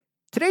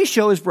Today's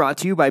show is brought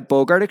to you by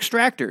Bogart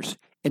Extractors,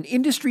 an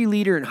industry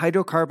leader in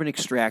hydrocarbon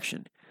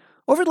extraction.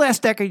 Over the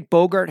last decade,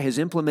 Bogart has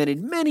implemented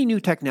many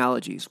new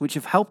technologies which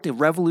have helped to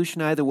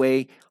revolutionize the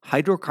way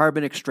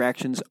hydrocarbon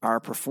extractions are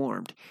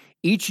performed.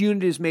 Each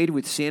unit is made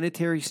with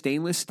sanitary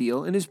stainless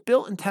steel and is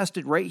built and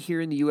tested right here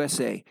in the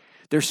USA.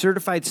 Their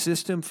certified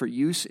system for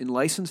use in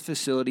licensed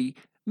facility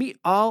meet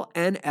all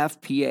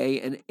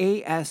NFPA and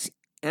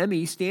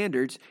ASME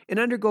standards and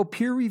undergo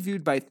peer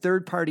reviewed by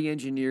third-party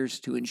engineers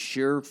to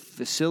ensure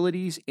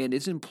facilities and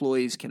its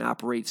employees can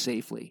operate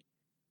safely.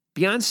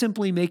 Beyond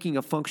simply making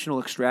a functional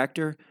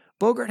extractor,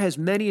 Bogart has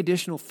many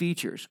additional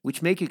features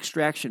which make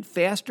extraction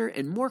faster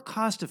and more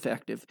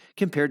cost-effective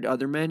compared to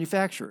other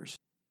manufacturers.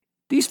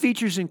 These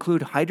features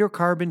include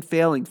hydrocarbon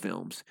failing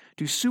films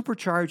to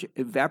supercharge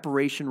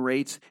evaporation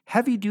rates,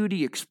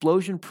 heavy-duty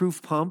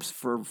explosion-proof pumps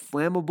for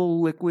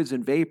flammable liquids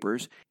and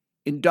vapors,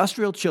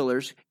 industrial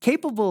chillers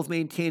capable of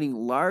maintaining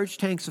large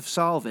tanks of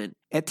solvent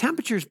at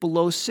temperatures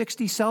below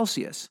 60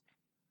 Celsius.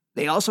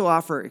 They also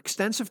offer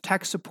extensive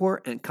tech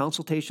support and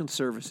consultation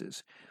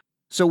services.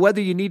 So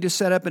whether you need to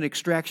set up an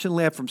extraction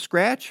lab from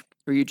scratch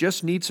or you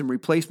just need some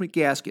replacement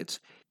gaskets,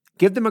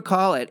 give them a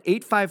call at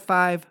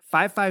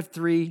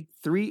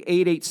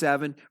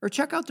 855-553-3887 or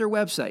check out their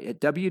website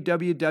at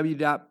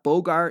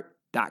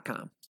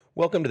www.bogart.com.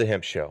 Welcome to The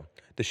Hemp Show,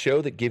 the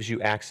show that gives you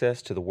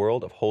access to the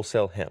world of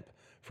wholesale hemp,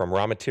 from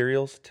raw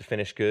materials to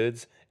finished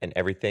goods and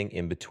everything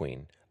in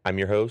between. I'm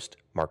your host,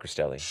 Mark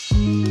Rastelli.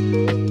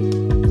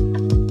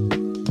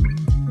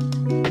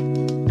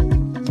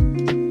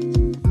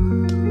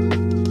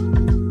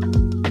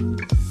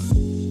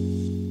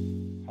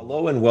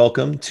 Hello and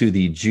welcome to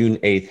the June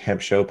 8th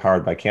Hemp Show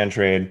powered by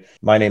CanTrade.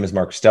 My name is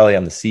Mark Rastelli.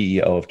 I'm the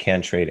CEO of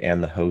CanTrade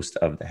and the host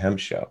of The Hemp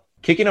Show.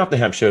 Kicking off The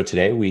Hemp Show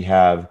today, we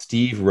have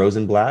Steve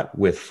Rosenblatt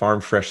with Farm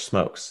Fresh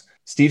Smokes.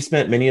 Steve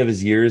spent many of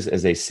his years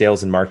as a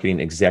sales and marketing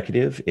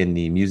executive in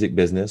the music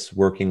business,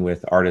 working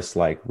with artists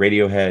like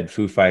Radiohead,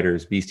 Foo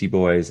Fighters, Beastie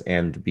Boys,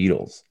 and the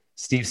Beatles.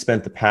 Steve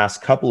spent the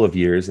past couple of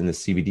years in the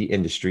CBD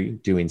industry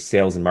doing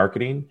sales and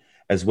marketing,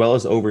 as well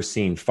as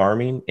overseeing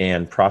farming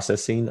and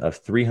processing of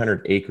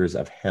 300 acres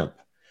of hemp,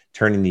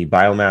 turning the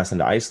biomass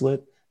into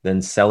isolate,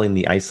 then selling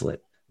the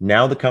isolate.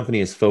 Now the company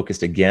is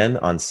focused again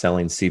on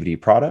selling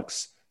CBD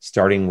products,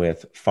 starting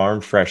with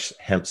Farm Fresh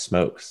Hemp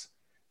Smokes.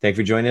 Thank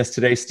you for joining us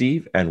today,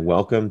 Steve, and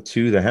welcome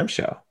to The Hemp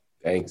Show.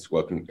 Thanks.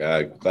 Welcome.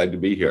 Glad to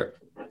be here.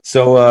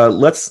 So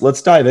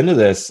let's dive into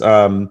this.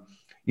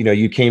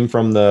 You came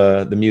from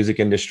the music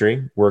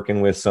industry,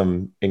 working with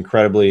some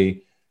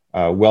incredibly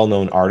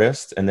well-known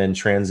artists, and then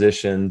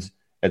transitioned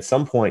at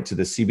some point to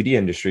the CBD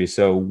industry.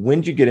 So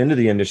when did you get into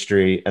the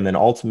industry, and then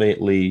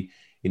ultimately,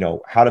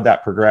 how did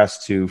that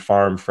progress to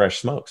Farm Fresh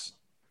Smokes?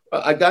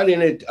 I got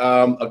in it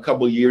a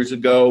couple of years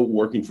ago,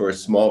 working for a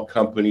small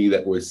company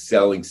that was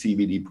selling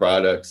CBD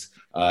products,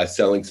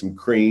 selling some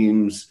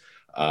creams,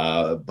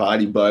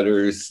 body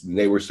butters. And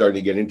they were starting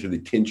to get into the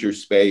tincture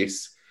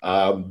space.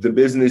 The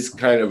business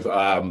kind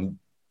of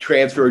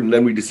transferred, and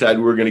then we decided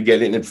we were going to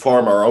get in and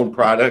farm our own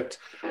product.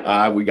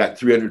 We got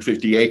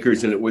 350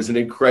 acres, and it was an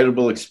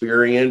incredible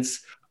experience.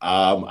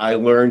 I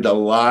learned a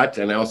lot,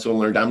 and I also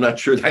learned I'm not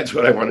sure that's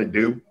what I want to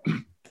do.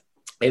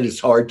 And it's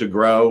hard to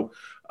grow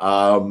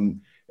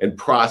and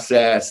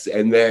process.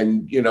 And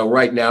then,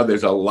 right now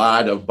there's a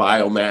lot of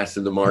biomass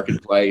in the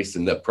marketplace,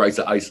 and the price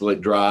of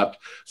isolate dropped.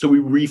 So we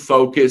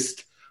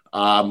refocused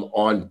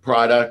on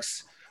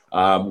products.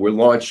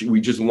 We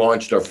just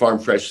launched our Farm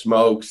Fresh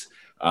Smokes.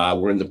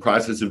 We're in the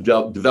process of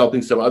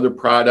developing some other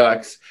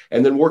products,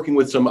 and then working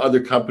with some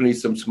other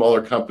companies, some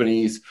smaller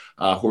companies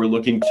who are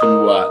looking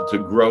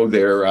to grow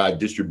their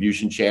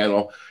distribution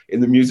channel. In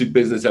the music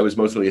business, I was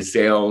mostly a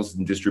sales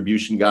and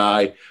distribution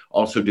guy.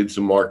 Also did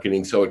some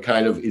marketing, so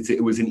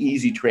it was an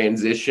easy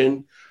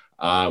transition.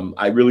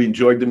 I really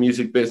enjoyed the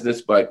music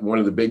business, but one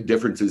of the big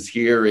differences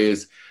here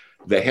is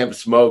the Hemp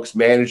Smokes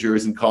manager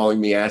isn't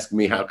calling me asking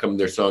me how come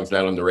their song's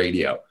not on the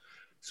radio.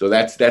 So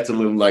that's a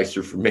little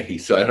nicer for me,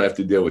 so I don't have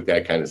to deal with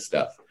that kind of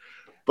stuff.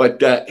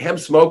 But hemp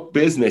smoke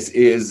business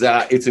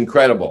it's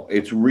incredible.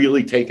 It's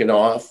really taken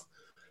off.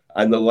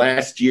 In the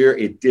last year,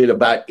 it did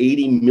about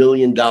 $80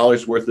 million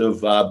worth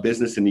of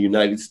business in the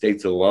United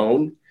States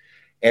alone.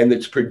 And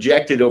it's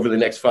projected over the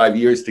next 5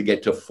 years to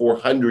get to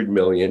 $400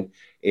 million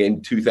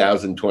in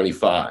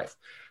 2025.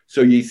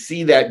 So you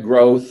see that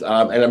growth,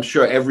 and I'm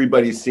sure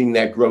everybody's seeing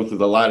that growth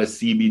with a lot of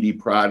CBD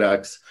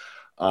products.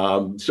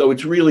 So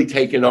it's really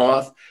taken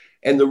off.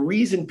 And the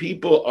reason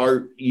people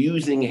are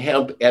using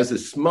hemp as a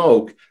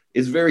smoke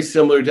is very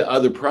similar to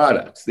other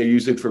products. They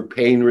use it for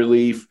pain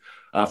relief,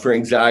 for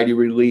anxiety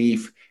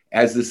relief,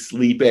 as a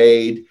sleep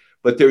aid.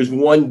 But there's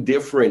one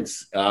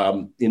difference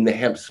in the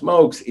hemp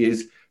smokes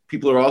is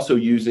people are also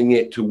using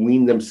it to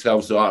wean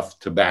themselves off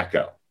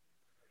tobacco.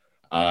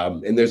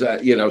 And there's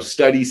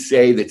studies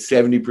say that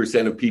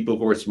 70% of people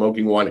who are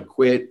smoking want to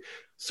quit.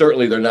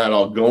 Certainly they're not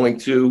all going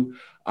to.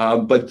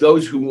 But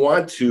those who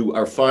want to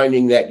are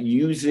finding that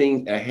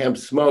using a hemp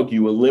smoke,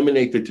 you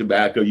eliminate the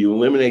tobacco, you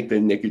eliminate the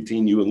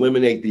nicotine, you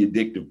eliminate the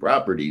addictive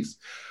properties.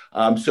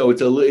 So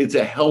it's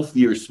a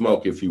healthier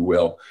smoke, if you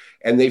will.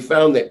 And they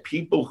found that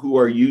people who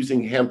are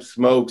using hemp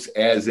smokes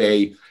as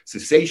a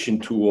cessation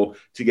tool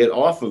to get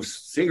off of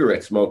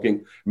cigarette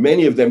smoking,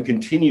 many of them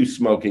continue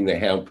smoking the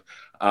hemp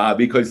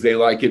because they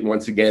like it.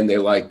 Once again, they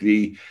like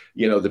the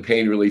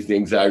pain relief, the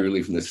anxiety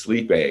relief, and the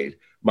sleep aid.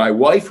 My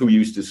wife, who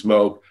used to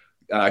smoke,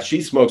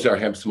 she smokes our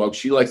hemp smoke.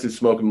 She likes to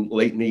smoke them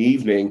late in the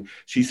evening.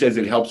 She says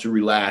it helps her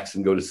relax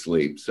and go to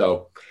sleep.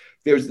 So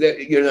there's that,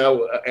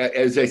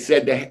 as I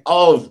said,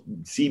 all of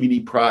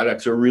CBD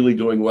products are really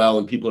doing well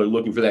and people are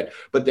looking for that.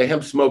 But the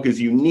hemp smoke is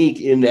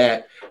unique in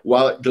that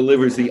while it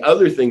delivers the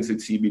other things that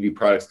CBD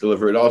products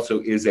deliver, it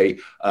also is a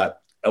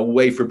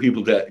way for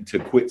people to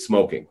quit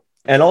smoking.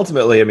 And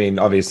ultimately, I mean,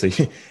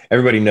 obviously,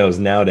 everybody knows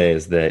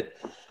nowadays that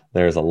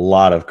there's a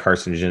lot of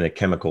carcinogenic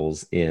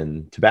chemicals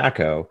in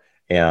tobacco.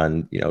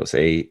 And,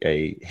 say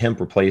a hemp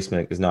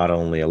replacement is not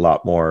only a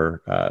lot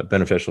more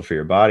beneficial for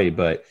your body,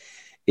 but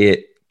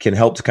it can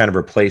help to kind of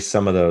replace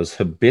some of those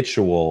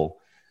habitual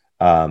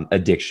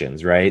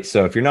addictions, right?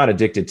 So if you're not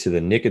addicted to the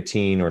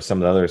nicotine or some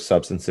of the other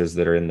substances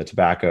that are in the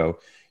tobacco,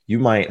 you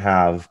might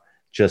have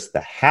just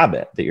the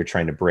habit that you're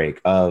trying to break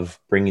of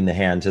bringing the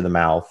hand to the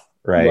mouth,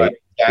 right?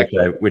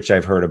 Exactly. Which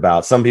I've heard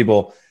about. Some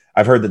people,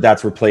 I've heard that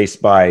that's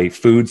replaced by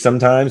food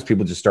sometimes.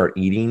 People just start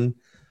eating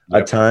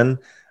a ton.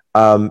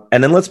 And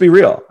then let's be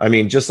real. I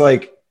mean, just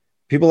like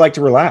people like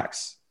to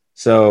relax.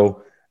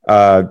 So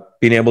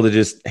being able to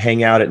just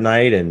hang out at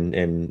night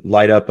and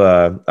light up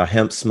a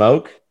hemp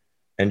smoke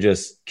and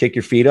just kick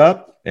your feet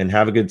up and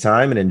have a good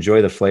time and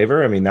enjoy the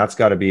flavor. I mean, that's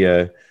got to be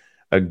a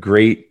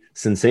great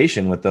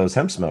sensation with those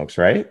hemp smokes,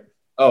 right?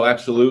 Oh,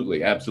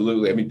 absolutely.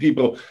 Absolutely. I mean,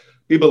 people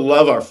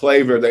love our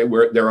flavor.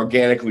 They're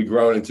organically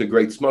grown. It's a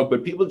great smoke,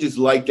 but people just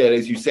like that,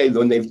 as you say,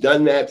 when they've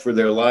done that for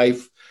their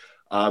life,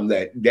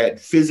 that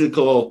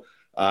physical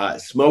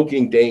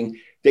smoking thing,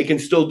 they can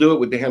still do it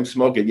with the hemp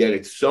smoke, and yet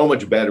it's so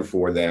much better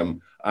for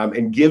them.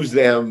 And gives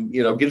their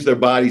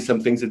body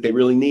some things that they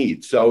really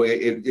need. So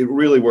it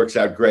really works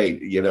out great.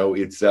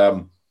 It's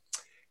an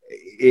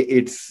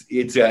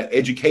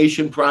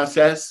education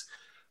process,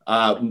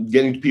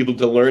 getting people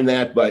to learn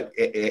that. But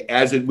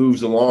as it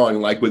moves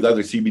along, like with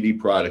other CBD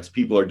products,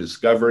 people are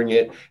discovering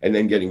it and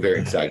then getting very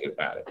excited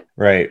about it.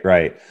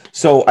 Right.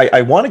 So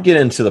I want to get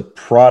into the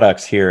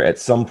products here at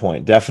some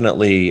point,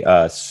 definitely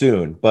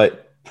soon.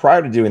 But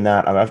prior to doing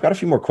that, I've got a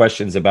few more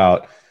questions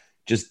about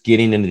just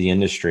getting into the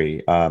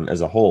industry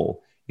as a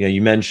whole.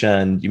 You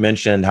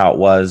mentioned how it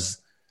was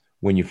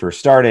when you first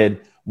started.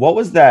 What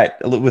was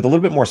that, with a little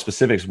bit more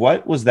specifics,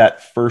 what was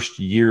that first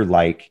year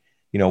like?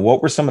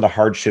 What were some of the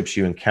hardships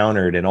you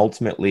encountered, and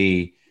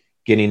ultimately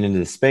getting into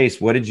the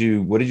space? What did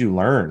you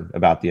learn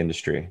about the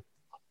industry?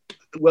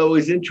 Well, it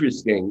was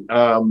interesting.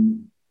 As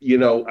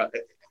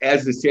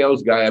a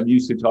sales guy, I'm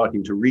used to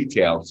talking to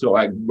retail.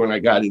 So when I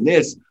got in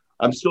this,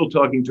 I'm still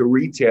talking to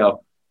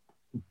retail.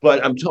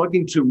 But I'm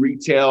talking to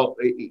retail,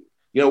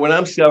 when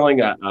I'm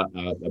selling a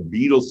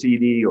Beatles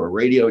CD or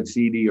Radiohead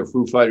CD or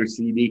Foo Fighters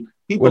CD,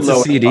 people What's know.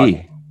 What's a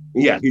CD?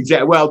 Yeah,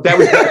 exactly. Well, that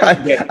was. I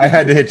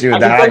had to hit you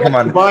with that. Come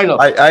on, vinyl.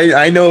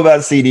 I know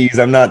about CDs.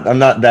 I'm not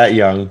that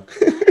young.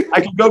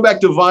 I can go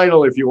back to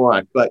vinyl if you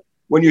want, but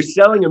when you're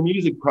selling a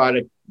music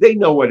product, they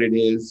know what it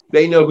is.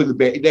 They know who the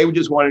band. They would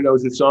just want to know,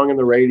 is the song on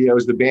the radio?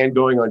 Is the band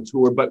going on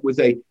tour? But with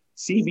a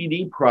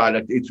CBD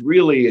product, it's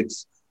really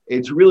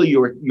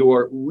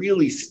you're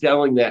really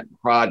selling that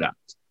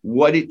product,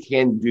 what it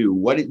can do,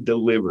 what it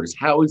delivers.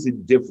 How is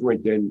it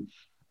different than?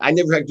 I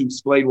never had to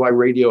explain why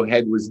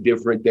Radiohead was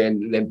different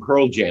than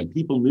Pearl Jam.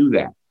 People knew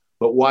that,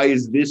 but why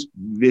is this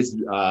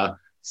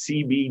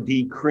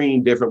CBD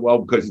cream different? Well,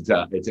 because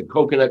it's a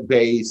coconut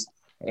base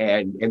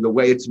and the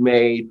way it's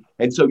made,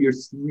 and so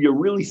you're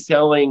really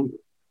selling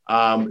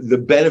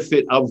the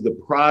benefit of the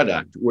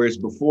product, whereas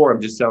before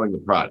I'm just selling the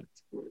product.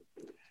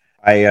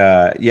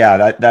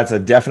 That's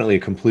definitely a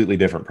completely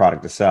different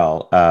product to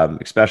sell,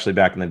 especially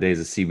back in the days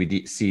of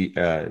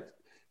CDs.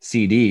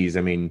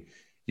 I mean,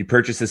 you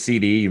purchase a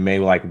CD, you may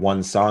like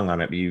one song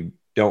on it, but you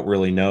don't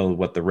really know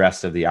what the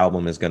rest of the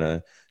album is going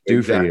to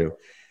do for you.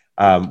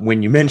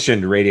 When you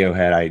mentioned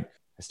Radiohead, I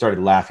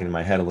started laughing in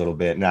my head a little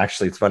bit. And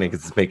actually, it's funny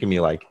because it's making me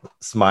like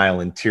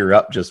smile and tear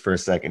up just for a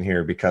second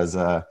here, because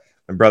my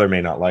brother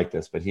may not like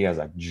this, but he has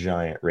a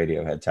giant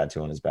Radiohead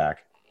tattoo on his back.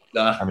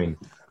 I mean,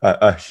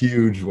 a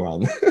huge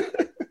one.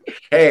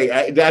 Hey,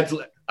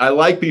 I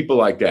like people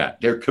like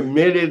that. They're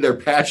committed. They're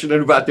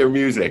passionate about their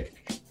music.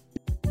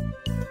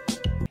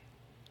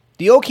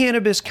 The O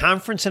Cannabis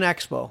Conference and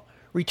Expo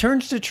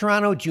returns to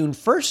Toronto June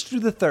 1st through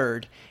the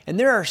 3rd, and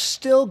there are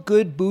still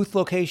good booth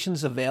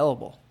locations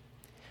available.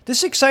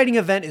 This exciting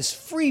event is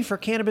free for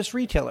cannabis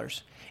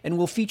retailers and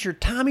will feature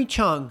Tommy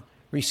Chung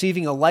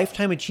receiving a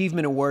Lifetime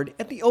Achievement Award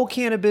at the O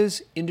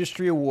Cannabis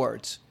Industry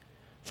Awards.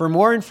 For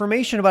more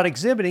information about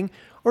exhibiting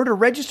or to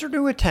register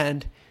to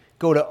attend,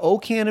 go to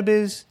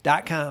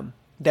ocannabis.com.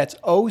 That's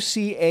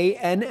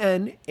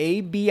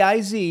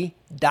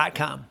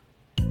OCANNABIZ.com.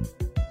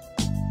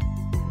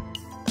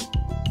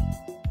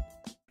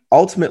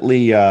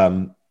 Ultimately,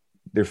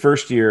 their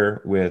first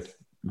year with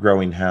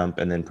growing hemp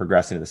and then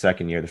progressing to the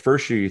second year. The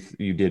first year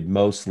you did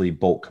mostly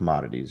bulk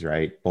commodities,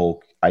 right?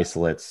 Bulk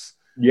isolates,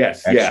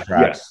 Yes,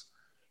 extracts,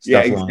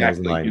 yeah, stuff along those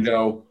exactly.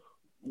 lines.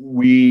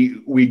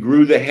 We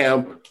grew the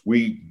hemp.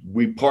 We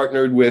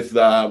partnered with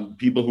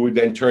people who would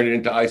then turn it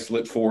into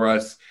isolate for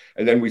us,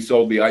 and then we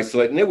sold the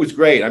isolate, and it was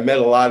great. I met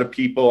a lot of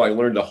people. I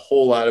learned a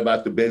whole lot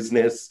about the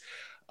business.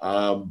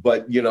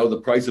 But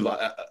the price of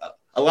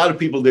a lot of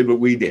people did what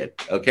we did.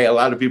 Okay, a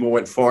lot of people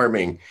went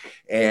farming,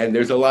 and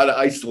there's a lot of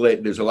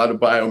isolate. There's a lot of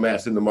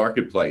biomass in the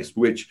marketplace,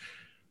 which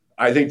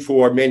I think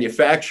for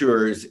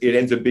manufacturers it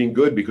ends up being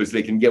good because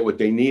they can get what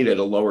they need at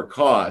a lower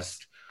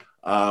cost.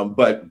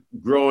 But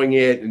growing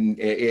it, and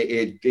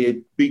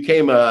it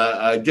became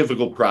a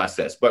difficult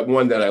process, but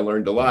one that I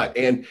learned a lot.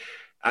 And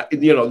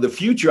the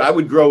future, I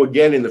would grow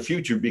again in the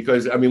future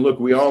because, I mean, look,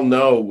 we all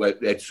know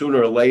that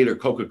sooner or later,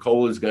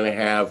 Coca-Cola is going to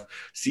have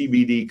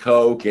CBD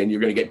Coke, and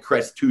you're going to get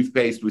Crest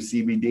toothpaste with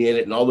CBD in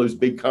it. And all those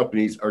big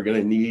companies are going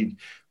to need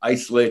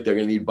isolate. They're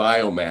going to need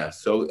biomass.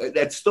 So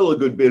that's still a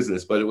good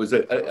business, but it was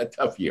a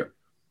tough year.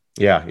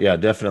 Yeah,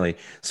 definitely.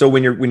 So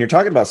when you're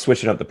talking about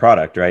switching up the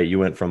product, right, you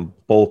went from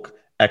bulk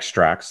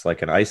extracts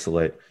like an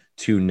isolate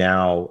to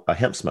now a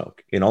hemp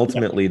smoke. And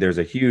ultimately there's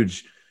a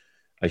huge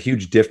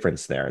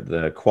difference there.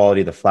 The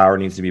quality of the flower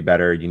needs to be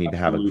better. You need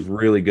Absolutely. to have a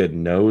really good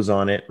nose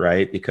on it,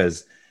 right?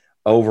 Because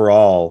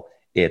overall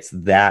it's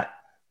that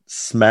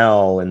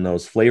smell and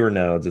those flavor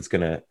nodes. It's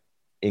going to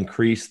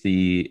increase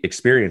the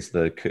experience,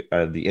 the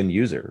end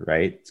user,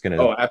 right? It's going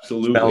to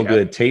absolutely. smell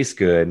good, taste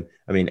good.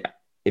 I mean,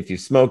 if you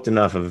smoked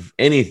enough of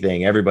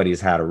anything,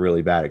 everybody's had a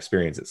really bad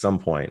experience at some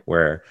point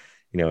where,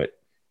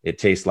 it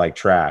tastes like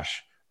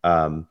trash.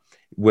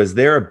 Was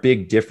there a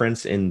big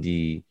difference in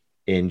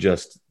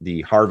just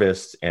the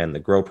harvest and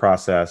the grow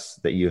process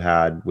that you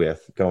had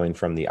with going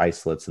from the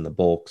isolates and the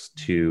bulks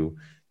to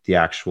the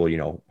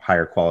actual,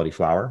 higher quality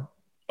flower?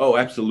 Oh,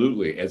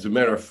 absolutely. As a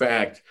matter of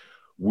fact,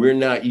 we're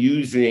not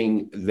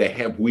using the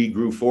hemp we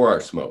grew for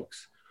our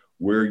smokes.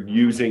 We're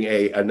using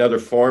another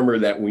farmer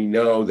that we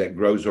know that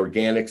grows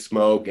organic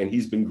smoke, and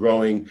he's been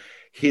growing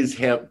his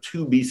hemp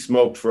to be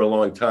smoked for a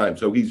long time.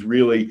 So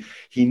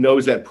he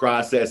knows that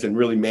process and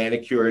really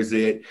manicures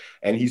it.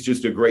 And he's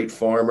just a great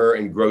farmer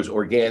and grows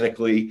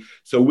organically.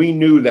 So we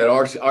knew that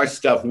our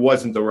stuff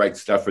wasn't the right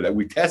stuff for that.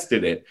 We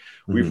tested it.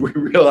 Mm-hmm. We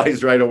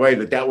realized right away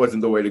that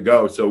wasn't the way to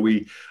go. So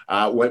we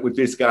went with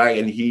this guy,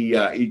 and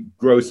he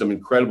grows some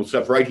incredible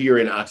stuff right here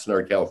in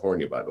Oxnard,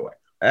 California, by the way.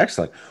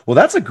 Excellent. Well,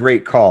 that's a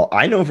great call.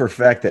 I know for a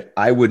fact that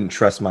I wouldn't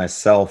trust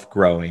myself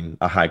growing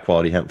a high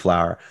quality hemp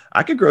flower.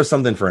 I could grow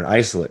something for an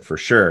isolate for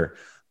sure,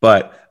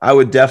 but I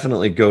would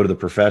definitely go to the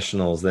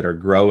professionals that are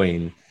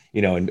growing,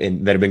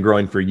 and that have been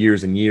growing for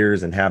years and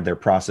years and have their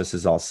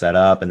processes all set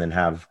up, and then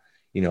have,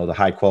 the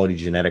high quality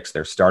genetics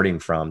they're starting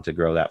from to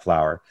grow that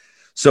flower.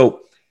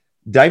 So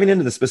diving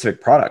into the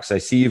specific products, I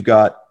see you've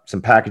got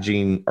some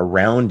packaging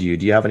around you.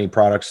 Do you have any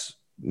products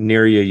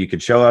near you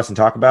could show us and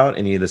talk about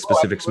any of the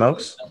specific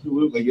smokes?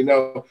 Absolutely.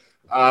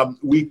 Our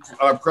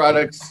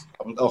products,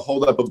 I'll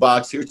hold up a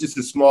box here. It's just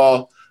a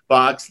small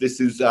box. This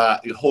is,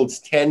 it holds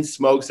 10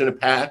 smokes in a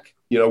pack.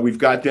 We've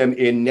got them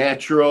in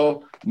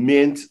natural,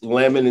 mint,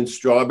 lemon, and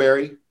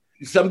strawberry.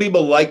 Some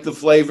people like the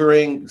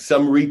flavoring.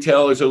 Some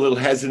retailers are a little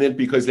hesitant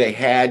because they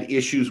had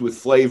issues with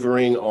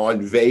flavoring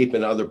on vape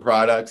and other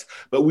products.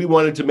 But we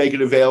wanted to make it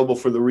available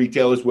for the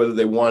retailers, whether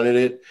they wanted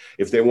it.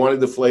 If they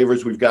wanted the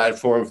flavors, we've got it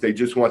for them. If they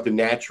just want the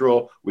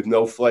natural with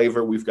no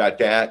flavor, we've got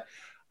that.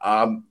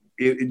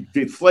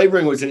 The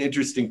flavoring was an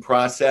interesting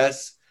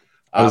process.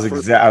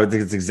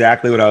 It's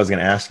exactly what I was going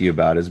to ask you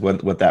about, is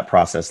what that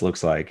process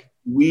looks like.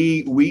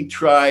 We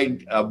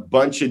tried a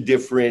bunch of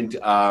different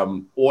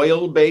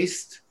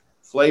oil-based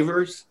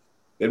flavors.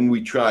 Then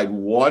we tried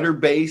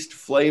water-based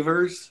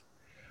flavors.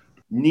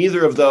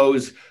 Neither of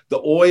those,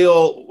 the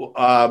oil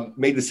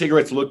made the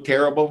cigarettes look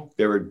terrible.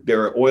 There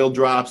were oil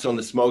drops on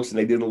the smokes and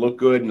they didn't look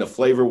good, and the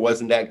flavor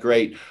wasn't that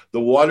great. The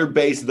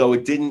water-based, though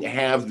it didn't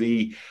have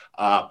the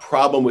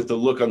problem with the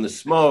look on the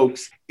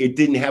smokes, it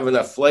didn't have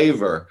enough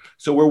flavor.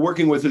 So we're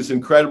working with this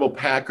incredible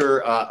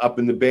packer up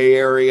in the Bay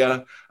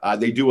Area.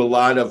 They do a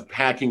lot of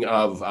packing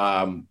of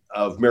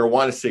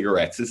marijuana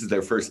cigarettes. This is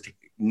their first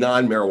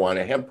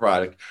non-marijuana hemp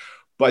product,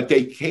 but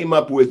they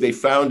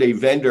found a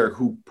vendor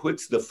who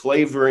puts the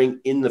flavoring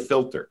in the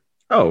filter.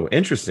 Oh,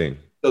 interesting.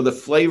 So the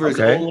flavor is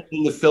only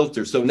in the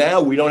filter. So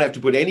now we don't have to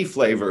put any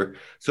flavor.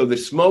 So the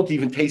smoke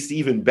even tastes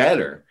even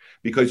better,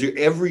 because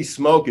every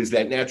smoke is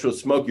that natural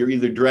smoke. You're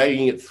either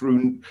dragging it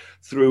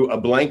through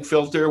a blank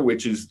filter,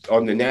 which is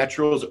on the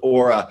naturals,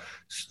 or a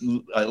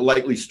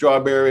lightly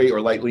strawberry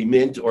or lightly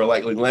mint or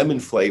lightly lemon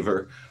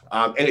flavor.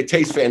 And it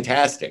tastes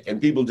fantastic,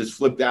 and people just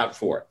flipped out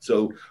for it.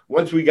 So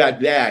once we got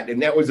that,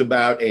 and that was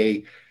about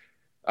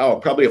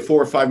probably a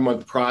 4 or 5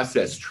 month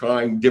process,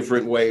 trying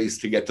different ways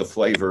to get the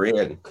flavor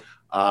in.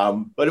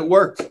 But it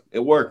worked.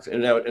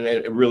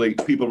 And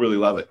people really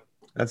love it.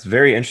 That's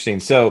very interesting.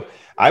 So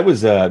I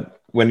was,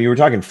 when you were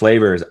talking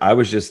flavors, I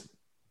was just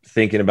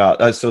thinking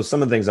about, so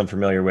some of the things I'm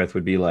familiar with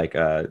would be like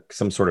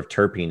some sort of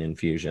terpene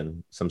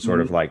infusion, some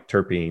sort of like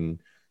terpene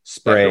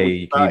spray.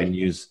 You can even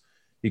use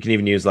You can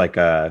even use like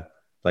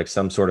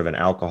some sort of an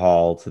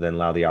alcohol to then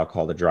allow the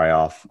alcohol to dry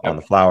off on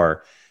the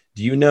flower.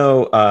 Do you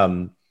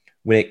know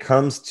when it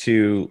comes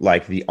to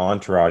like the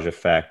entourage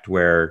effect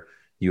where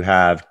you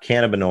have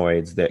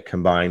cannabinoids that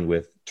combine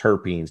with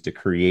terpenes to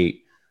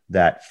create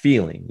that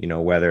feeling,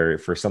 whether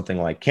for something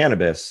like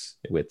cannabis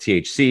with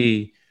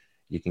THC,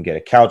 you can get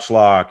a couch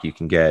lock, you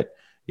can get,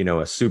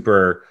 a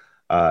super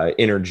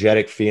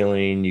energetic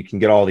feeling, you can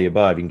get all the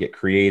above, you can get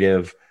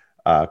creative,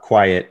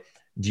 quiet.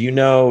 Do you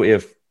know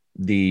if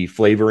the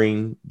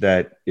flavoring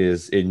that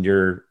is in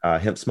your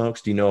hemp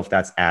smokes, do you know if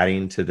that's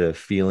adding to the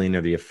feeling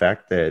or the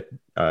effect that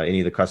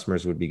any of the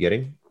customers would be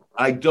getting?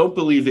 I don't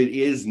believe it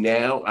is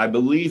now. I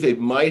believe it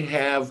might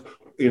have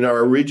in our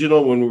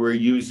original when we were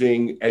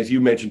using, as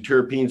you mentioned,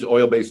 terpenes,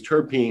 oil-based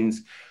terpenes,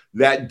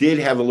 that did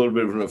have a little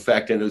bit of an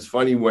effect. And it was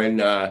funny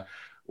when I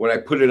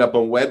put it up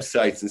on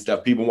websites and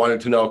stuff, people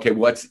wanted to know, okay,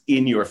 what's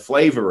in your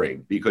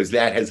flavoring? Because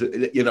that has,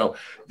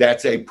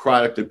 that's a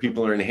product that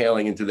people are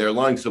inhaling into their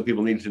lungs. So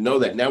people needed to know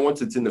that. Now,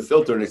 once it's in the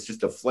filter and it's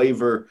just a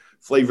flavored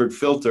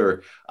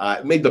filter,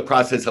 it made the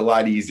process a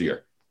lot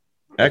easier.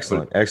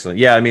 Excellent.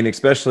 Yeah, I mean,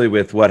 especially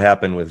with what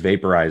happened with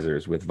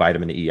vaporizers, with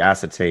vitamin E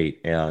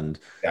acetate and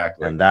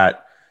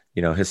that,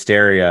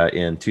 hysteria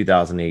in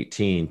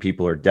 2018,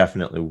 people are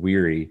definitely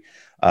weary.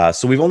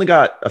 So we've only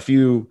got a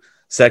few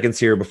seconds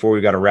here before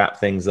we got to wrap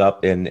things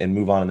up and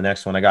move on to the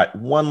next one. I got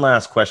one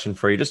last question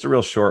for you, just a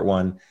real short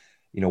one.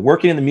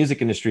 Working in the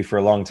music industry for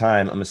a long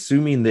time, I'm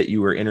assuming that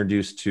you were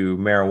introduced to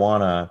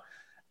marijuana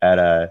at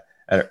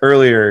an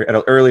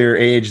earlier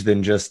age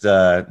than just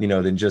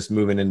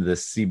moving into the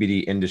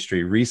CBD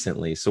industry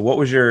recently. So what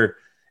was your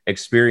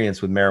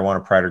experience with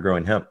marijuana prior to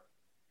growing hemp?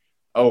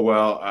 Oh,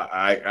 well,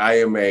 I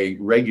am a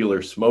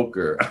regular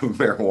smoker of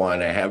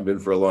marijuana. I have been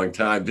for a long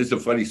time. Just a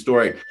funny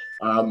story.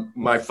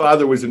 My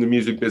father was in the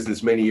music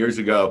business many years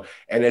ago.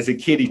 And as a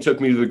kid, he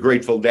took me to the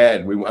Grateful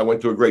Dead. I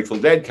went to a Grateful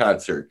Dead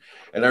concert.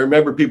 And I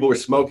remember people were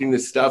smoking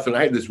this stuff. And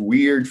I had this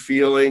weird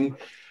feeling,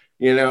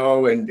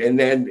 and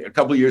then a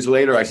couple of years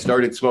later, I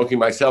started smoking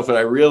myself. And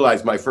I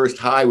realized my first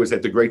high was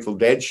at the Grateful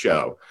Dead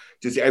show.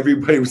 Just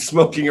everybody was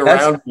smoking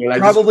around me.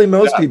 And probably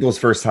most people's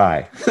first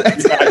high.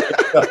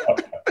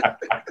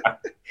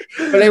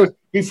 But anyway,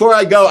 before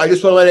I go, I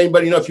just want to let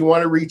anybody know if you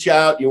want to reach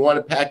out, you want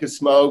a pack of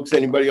smokes,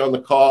 anybody on the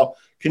call,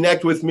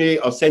 connect with me.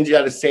 I'll send you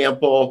out a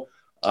sample.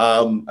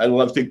 I'd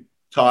love to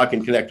talk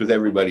and connect with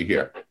everybody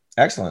here.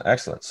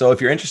 Excellent. So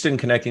if you're interested in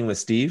connecting with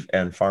Steve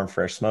and Farm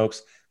Fresh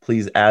Smokes,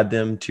 please add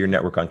them to your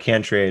network on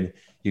CanTrade.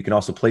 You can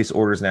also place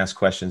orders and ask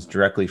questions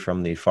directly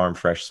from the Farm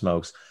Fresh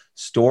Smokes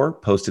store,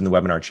 post in the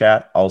webinar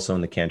chat, also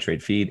in the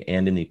CanTrade feed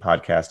and in the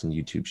podcast and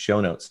YouTube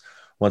show notes.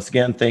 Once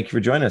again, thank you for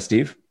joining us,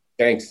 Steve.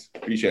 Thanks.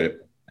 Appreciate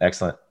it.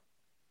 Excellent.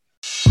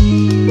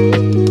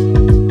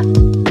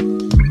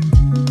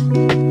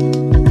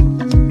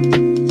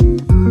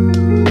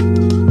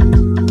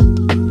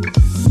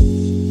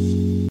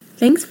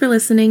 Thanks for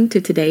listening to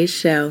today's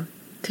show.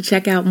 To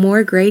check out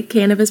more great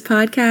cannabis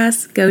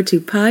podcasts, go to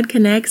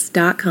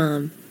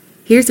podconnects.com.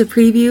 Here's a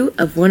preview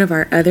of one of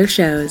our other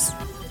shows.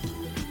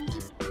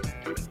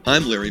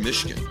 I'm Larry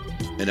Mishkin,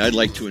 and I'd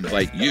like to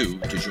invite you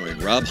to join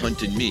Rob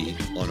Hunt and me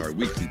on our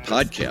weekly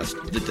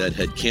podcast, The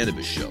Deadhead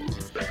Cannabis Show.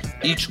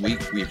 Each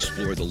week, we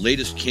explore the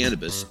latest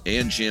cannabis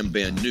and jam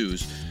band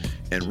news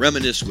and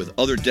reminisce with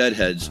other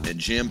Deadheads and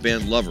jam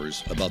band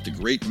lovers about the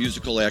great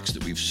musical acts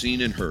that we've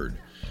seen and heard.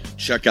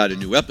 Check out a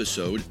new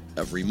episode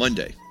every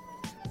Monday.